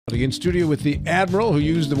In studio with the Admiral, who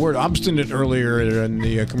used the word obstinate earlier in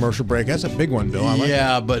the commercial break. That's a big one, Bill. I like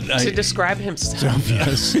that. But to describe himself.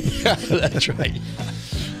 Yes. Yeah, that's right.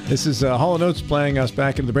 This is Hall & Oates playing us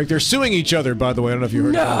back into the break. They're suing each other, by the way. I don't know if you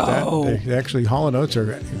heard about that. They actually, Hall & Oates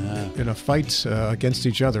are in a fight against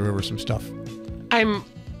each other over some stuff.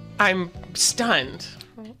 I'm stunned.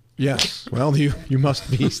 Yes. Well, you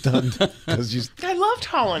must be stunned. I loved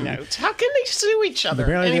Hall & Oates. How can they sue each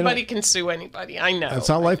other? Anybody can sue anybody. I know. That's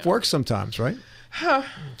how life works sometimes, right?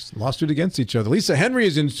 Lawsuit against each other. Lisa Henry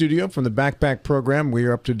is in studio from the Backpack Program. We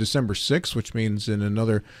are up to December 6th, which means in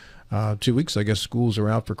another 2 weeks, I guess schools are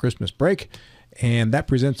out for Christmas break. And that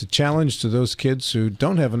presents a challenge to those kids who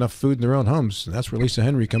don't have enough food in their own homes. And that's where Lisa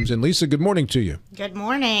Henry comes in. Lisa, good morning to you. Good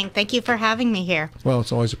morning. Thank you for having me here. Well,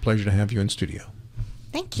 it's always a pleasure to have you in studio.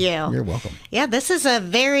 Thank you. You're welcome. Yeah, this is a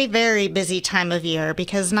very, very busy time of year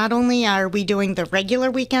because not only are we doing the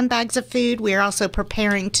regular weekend bags of food, we are also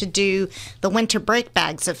preparing to do the winter break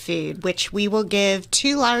bags of food, which we will give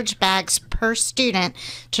 2 large bags per student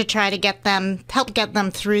to try to help get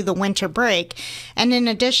them through the winter break. And in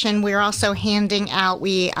addition, we're also handing out,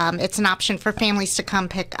 it's an option for families to come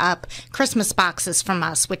pick up Christmas boxes from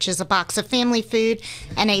us, which is a box of family food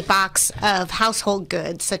and a box of household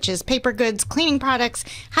goods, such as paper goods, cleaning products,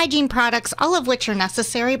 hygiene products, all of which are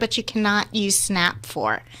necessary, but you cannot use SNAP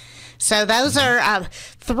for. So those are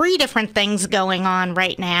 3 different things going on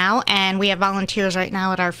right now, and we have volunteers right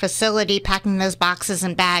now at our facility packing those boxes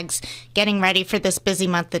and bags, getting ready for this busy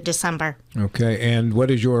month of December. Okay, and what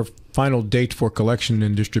is your final date for collection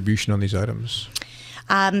and distribution on these items?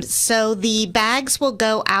 So the bags will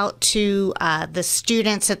go out to the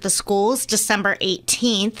students at the schools December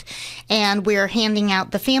 18th, and we're handing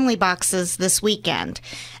out the family boxes this weekend.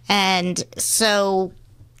 And so,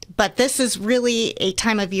 but this is really a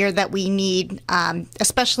time of year that we need,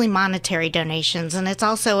 especially monetary donations. And it's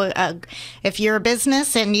also, if you're a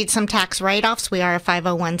business and need some tax write-offs, we are a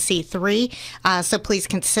 501c3. So please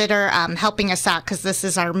consider helping us out because this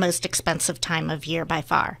is our most expensive time of year by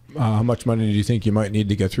far. How much money do you think you might need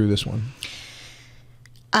to get through this one?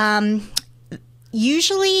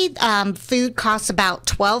 Usually, food costs about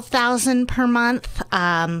 $12,000 per month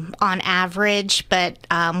on average, but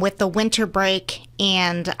with the winter break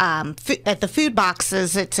and at the food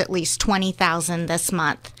boxes, it's at least $20,000 this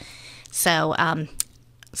month. So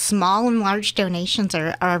small and large donations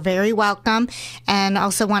are very welcome, and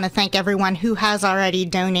also want to thank everyone who has already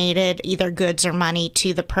donated either goods or money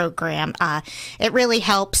to the program. It really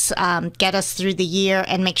helps get us through the year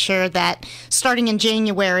and make sure that starting in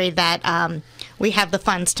January that we have the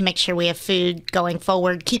funds to make sure we have food going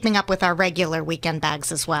forward, keeping up with our regular weekend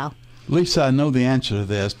bags as well. Lisa, I know the answer to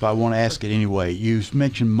this, but I want to ask it anyway. You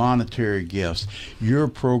mentioned monetary gifts. Your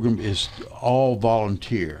program is all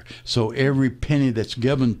volunteer, so every penny that's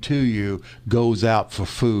given to you goes out for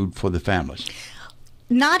food for the families.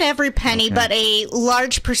 Not every penny, okay, but a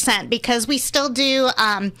large percent, because we still do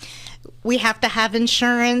we have to have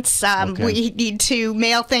insurance. Okay. We need to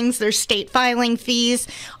mail things. There's state filing fees.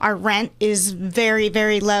 Our rent is very,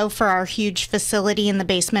 very low for our huge facility in the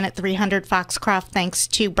basement at 300 Foxcroft, thanks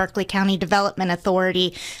to Berkeley County Development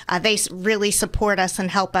Authority. They really support us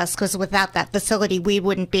and help us, because without that facility, we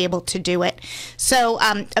wouldn't be able to do it. So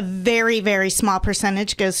a very, very small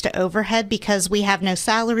percentage goes to overhead because we have no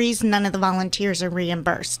salaries. None of the volunteers are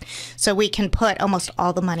reimbursed. So we can put almost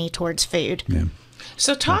all the money towards food. Yeah.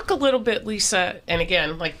 So talk a little bit, Lisa, and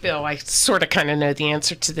again, like Bill, I sort of kind of know the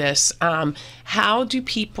answer to this. How do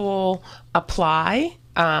people apply?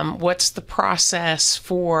 What's the process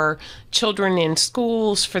for children in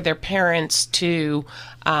schools, for their parents to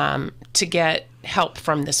get help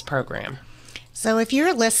from this program? So if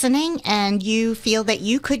you're listening and you feel that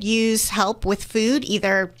you could use help with food,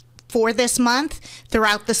 either for this month,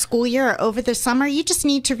 throughout the school year, or over the summer, you just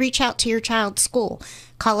need to reach out to your child's school.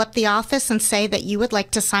 Call up the office and say that you would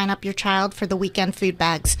like to sign up your child for the weekend food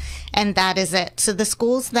bags, and that is it. So the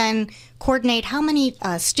schools then coordinate how many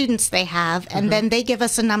students they have, and then they give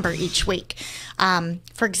us a number each week.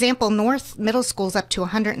 For example, North Middle School's up to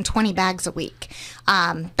 120 bags a week.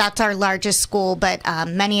 That's our largest school, but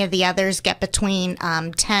many of the others get between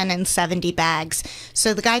 10 and 70 bags.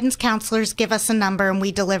 So the guidance counselors give us a number, and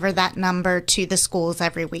we deliver that number to the schools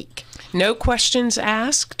every week. No questions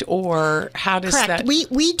asked, or how does Correct.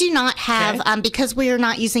 that? We do not have, because we are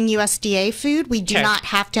not using USDA food, we do not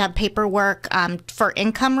have to have paperwork for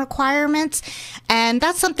income requirements. And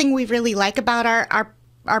that's something we really like about our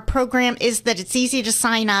our program is that it's easy to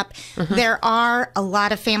sign up. There are a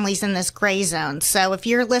lot of families in this gray zone. So if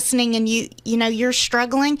you're listening and you're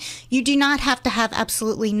struggling, you do not have to have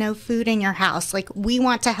absolutely no food in your house. Like, we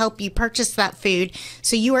want to help you purchase that food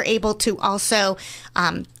so you are able to also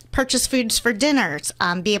purchase foods for dinners,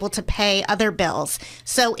 be able to pay other bills.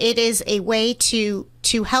 So it is a way to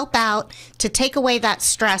help out, to take away that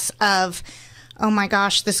stress of, oh my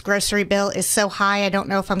gosh, this grocery bill is so high, I don't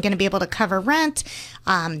know if I'm going to be able to cover rent.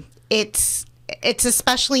 It's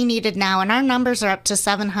especially needed now, and our numbers are up to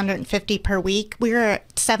 750 per week. We were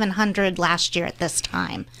at 700 last year at this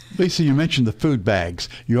time. Lisa, you mentioned the food bags.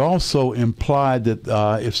 You also implied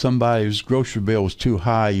that if somebody's grocery bill was too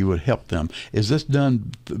high, you would help them. Is this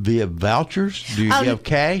done via vouchers? Do you give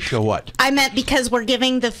cash or what? I meant because we're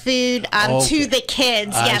giving the food to the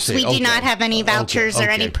kids. Yes, we do not have any vouchers or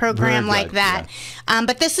any program like that. Yeah.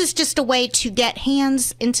 But this is just a way to get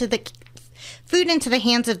food into the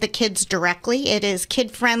hands of the kids directly. It is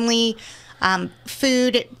kid-friendly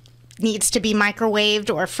food. It needs to be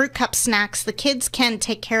microwaved, or fruit cup snacks. The kids can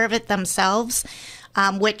take care of it themselves,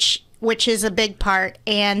 which is a big part.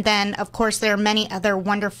 And then, of course, there are many other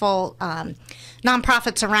wonderful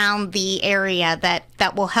nonprofits around the area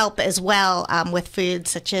that will help as well with food,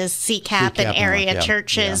 such as CCAP and area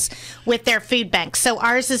churches with their food banks. So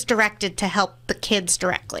ours is directed to help the kids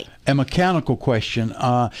directly. A mechanical question.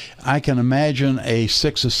 I can imagine a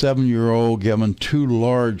 6 or 7-year-old given 2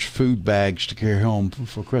 large food bags to carry home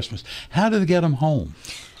for Christmas. How do they get them home?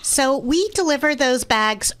 So we deliver those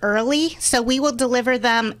bags early. So we will deliver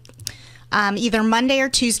them either Monday or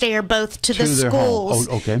Tuesday, or both to the schools.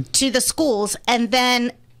 To the schools, and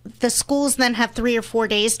then the schools then have 3 or 4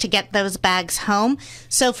 days to get those bags home.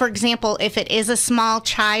 So, for example, if it is a small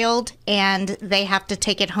child and they have to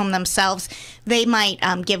take it home themselves, they might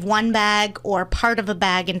give one bag or part of a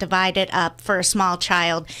bag and divide it up for a small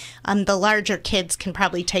child. The larger kids can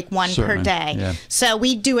probably take one per day. Yeah. So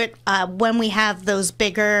we do it when we have those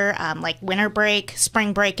bigger, like winter break,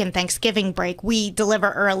 spring break, and Thanksgiving break. We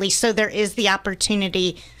deliver early, so there is the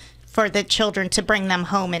opportunity for the children to bring them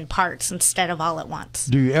home in parts instead of all at once.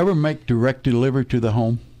 Do you ever make direct delivery to the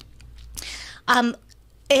home?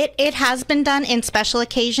 It has been done in special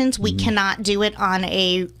occasions. We cannot do it on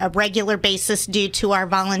a regular basis due to our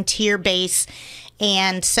volunteer base.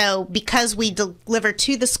 And so because we deliver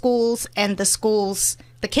to the schools, and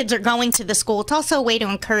the kids are going to the school, it's also a way to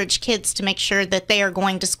encourage kids to make sure that they are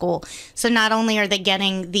going to school. So not only are they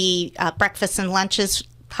getting the breakfast and lunches,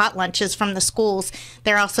 hot lunches from the schools,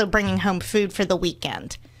 they're also bringing home food for the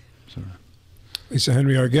weekend. Lisa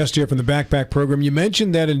Henry, our guest here from the Backpack Program. You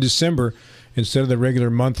mentioned that in December, instead of the regular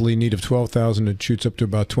monthly need of $12,000, it shoots up to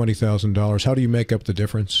about $20,000. How do you make up the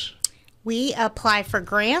difference? We apply for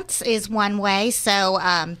grants is one way. So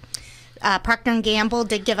Procter & Gamble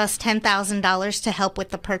did give us $10,000 to help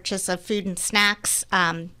with the purchase of food and snacks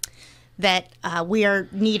that we are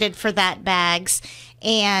needed for that bags.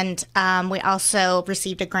 And we also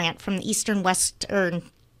received a grant from the Eastern Western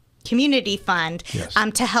Community Fund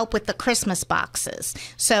to help with the Christmas boxes.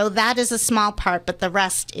 So that is a small part, but the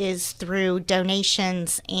rest is through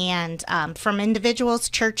donations and from individuals,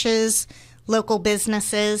 churches, local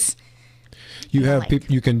businesses. You have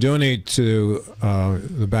people you can donate to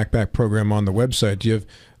the Backpack Program on the website. Do you have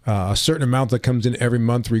a certain amount that comes in every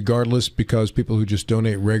month regardless, because people who just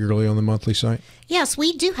donate regularly on the monthly site? Yes,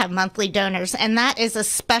 we do have monthly donors, and that is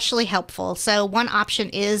especially helpful. So one option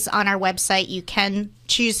is on our website. You can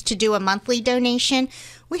choose to do a monthly donation.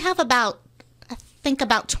 We have about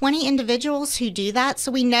 20 individuals who do that.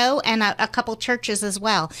 So we know, and a couple churches as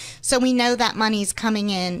well. So we know that money's coming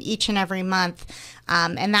in each and every month,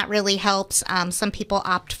 and that really helps. Some people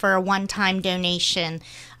opt for a one-time donation.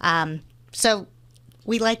 So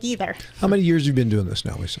we like either. How many years have you been doing this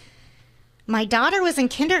now, Lisa? My daughter was in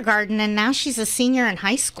kindergarten, and now she's a senior in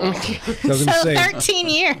high school. So 13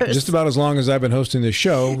 years. Just about as long as I've been hosting this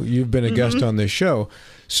show, you've been a guest on this show.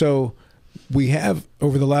 So we have,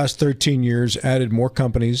 over the last 13 years, added more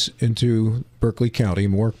companies into Berkeley County.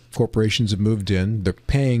 More corporations have moved in. They're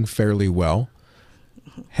paying fairly well.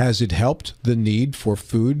 Has it helped the need for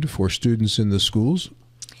food for students in the schools?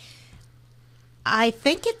 I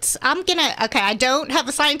think I don't have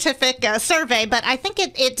a scientific survey, but I think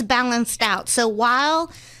it's balanced out. So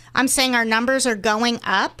while I'm saying our numbers are going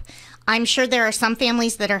up, I'm sure there are some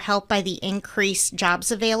families that are helped by the increased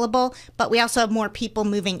jobs available, but we also have more people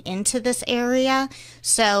moving into this area.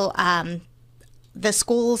 So the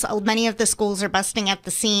schools, many of the schools are busting at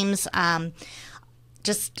the seams.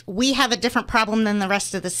 we have a different problem than the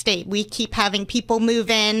rest of the state. We keep having people move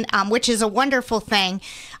in, which is a wonderful thing,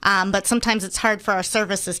 but sometimes it's hard for our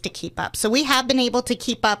services to keep up. So we have been able to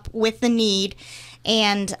keep up with the need,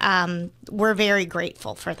 and we're very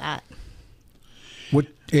grateful for that. What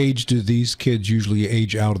age do these kids usually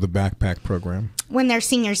age out of the backpack program? When they're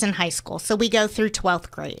seniors in high school. So we go through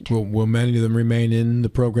 12th grade. Will many of them remain in the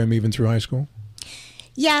program even through high school?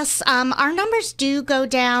 Yes, our numbers do go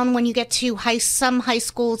down when you get to some high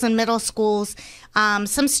schools and middle schools.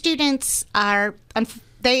 Some students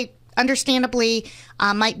they understandably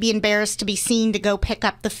might be embarrassed to be seen to go pick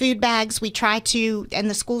up the food bags. We try to, and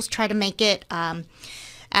the schools try to make it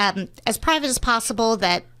as private as possible.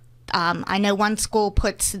 That I know one school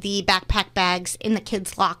puts the backpack bags in the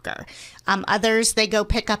kids' locker. Others, they go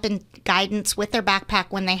pick up in guidance with their backpack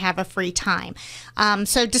when they have a free time.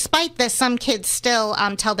 So despite this, some kids still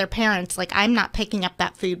tell their parents, like, I'm not picking up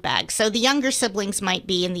that food bag. So the younger siblings might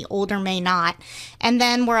be and the older may not. And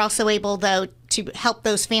then we're also able, though, to help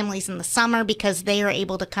those families in the summer because they are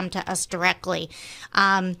able to come to us directly.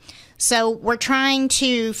 So we're trying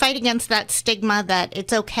to fight against that stigma that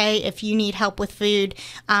it's okay if you need help with food,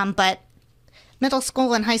 but middle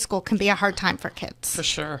school and high school can be a hard time for kids. For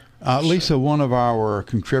sure. Lisa, one of our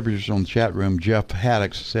contributors on the chat room, Jeff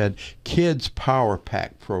Haddock, said Kids Power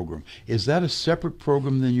Pack program. Is that a separate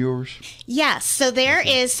program than yours? Yes. So there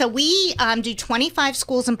is. So we do 25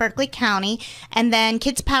 schools in Berkeley County, and then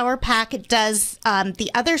Kids Power Pack does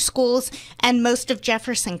the other schools and most of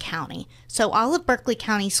Jefferson County. So all of Berkeley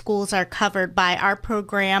County schools are covered by our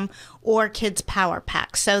program or Kids Power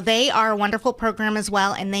Pack. So they are a wonderful program as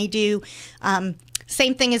well, and they do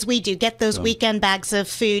same thing as we do, get those weekend bags of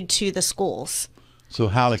food to the schools. So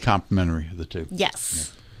highly complimentary of the two.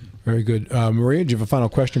 Yes. Yeah. Very good. Maria, do you have a final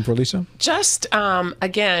question for Lisa? Just,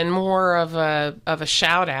 again, more of a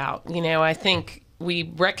shout out. You know, I think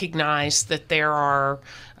we recognize that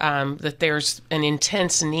there's an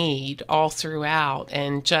intense need all throughout,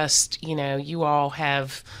 and just, you know, you all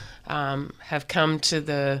have come to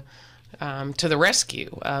the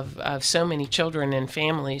rescue of so many children and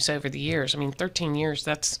families over the years. I mean, 13 years,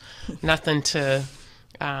 that's nothing to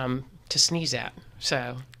sneeze at.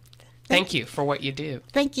 So thank you for what you do.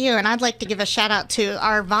 Thank you. And I'd like to give a shout out to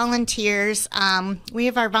our volunteers. We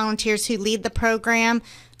have our volunteers who lead the program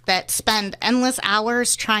that spend endless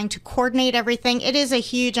hours trying to coordinate everything. It is a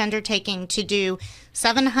huge undertaking to do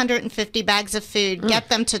 750 bags of food, get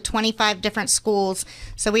them to 25 different schools.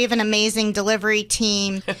 So we have an amazing delivery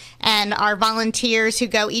team and our volunteers who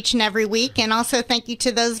go each and every week. And also thank you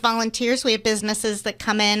to those volunteers. We have businesses that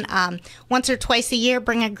come in once or twice a year,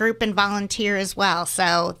 bring a group and volunteer as well.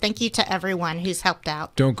 So thank you to everyone who's helped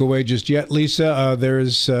out. Don't go away just yet, Lisa. There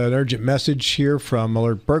is an urgent message here from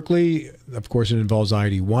Alert Berkeley. Of course, it involves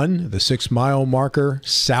I-81, the 6-mile marker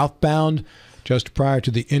southbound just prior to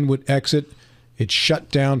the Inwood exit. It's shut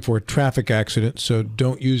down for a traffic accident, so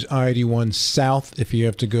don't use I-81 south if you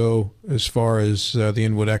have to go as far as the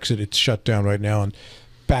Inwood exit. It's shut down right now and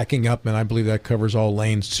backing up, and I believe that covers all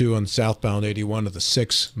lanes, too, on southbound 81 at the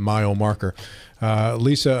 6-mile marker.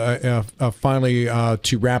 Lisa, finally,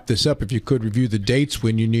 to wrap this up, if you could review the dates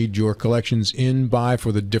when you need your collections in by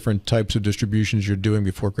for the different types of distributions you're doing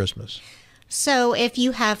before Christmas. So if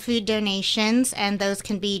you have food donations, and those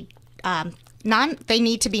can be they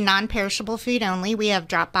need to be non-perishable food only. We have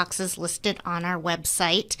drop boxes listed on our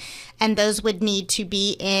website, and those would need to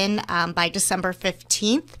be in by December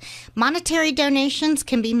 15th. Monetary donations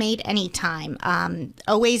can be made anytime,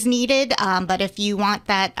 always needed, but if you want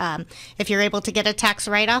that, if you're able to get a tax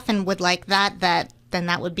write-off and would like that, then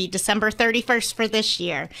that would be December 31st for this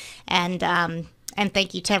year. And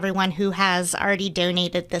thank you to everyone who has already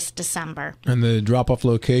donated this December. And the drop-off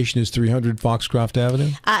location is 300 Foxcroft Avenue?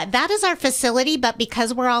 That is our facility, but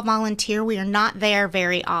because we're all volunteer, we are not there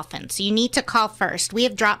very often. So you need to call first. We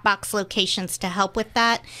have drop-box locations to help with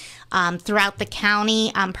that throughout the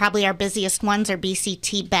county. Probably our busiest ones are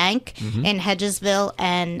BCT Bank in Hedgesville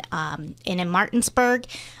and in Martinsburg.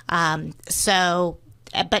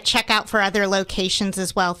 But check out for other locations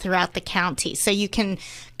as well throughout the county. So you can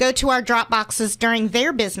go to our drop boxes during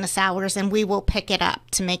their business hours, and we will pick it up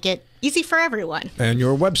to make it easy for everyone. And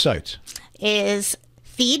your website is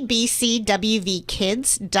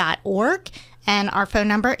feedbcwvkids.org, and our phone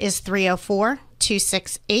number is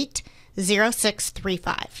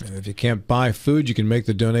 304-268-0635. And if you can't buy food, you can make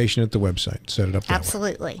the donation at the website. Set it up that way.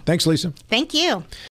 Absolutely. Thanks, Lisa. Thank you.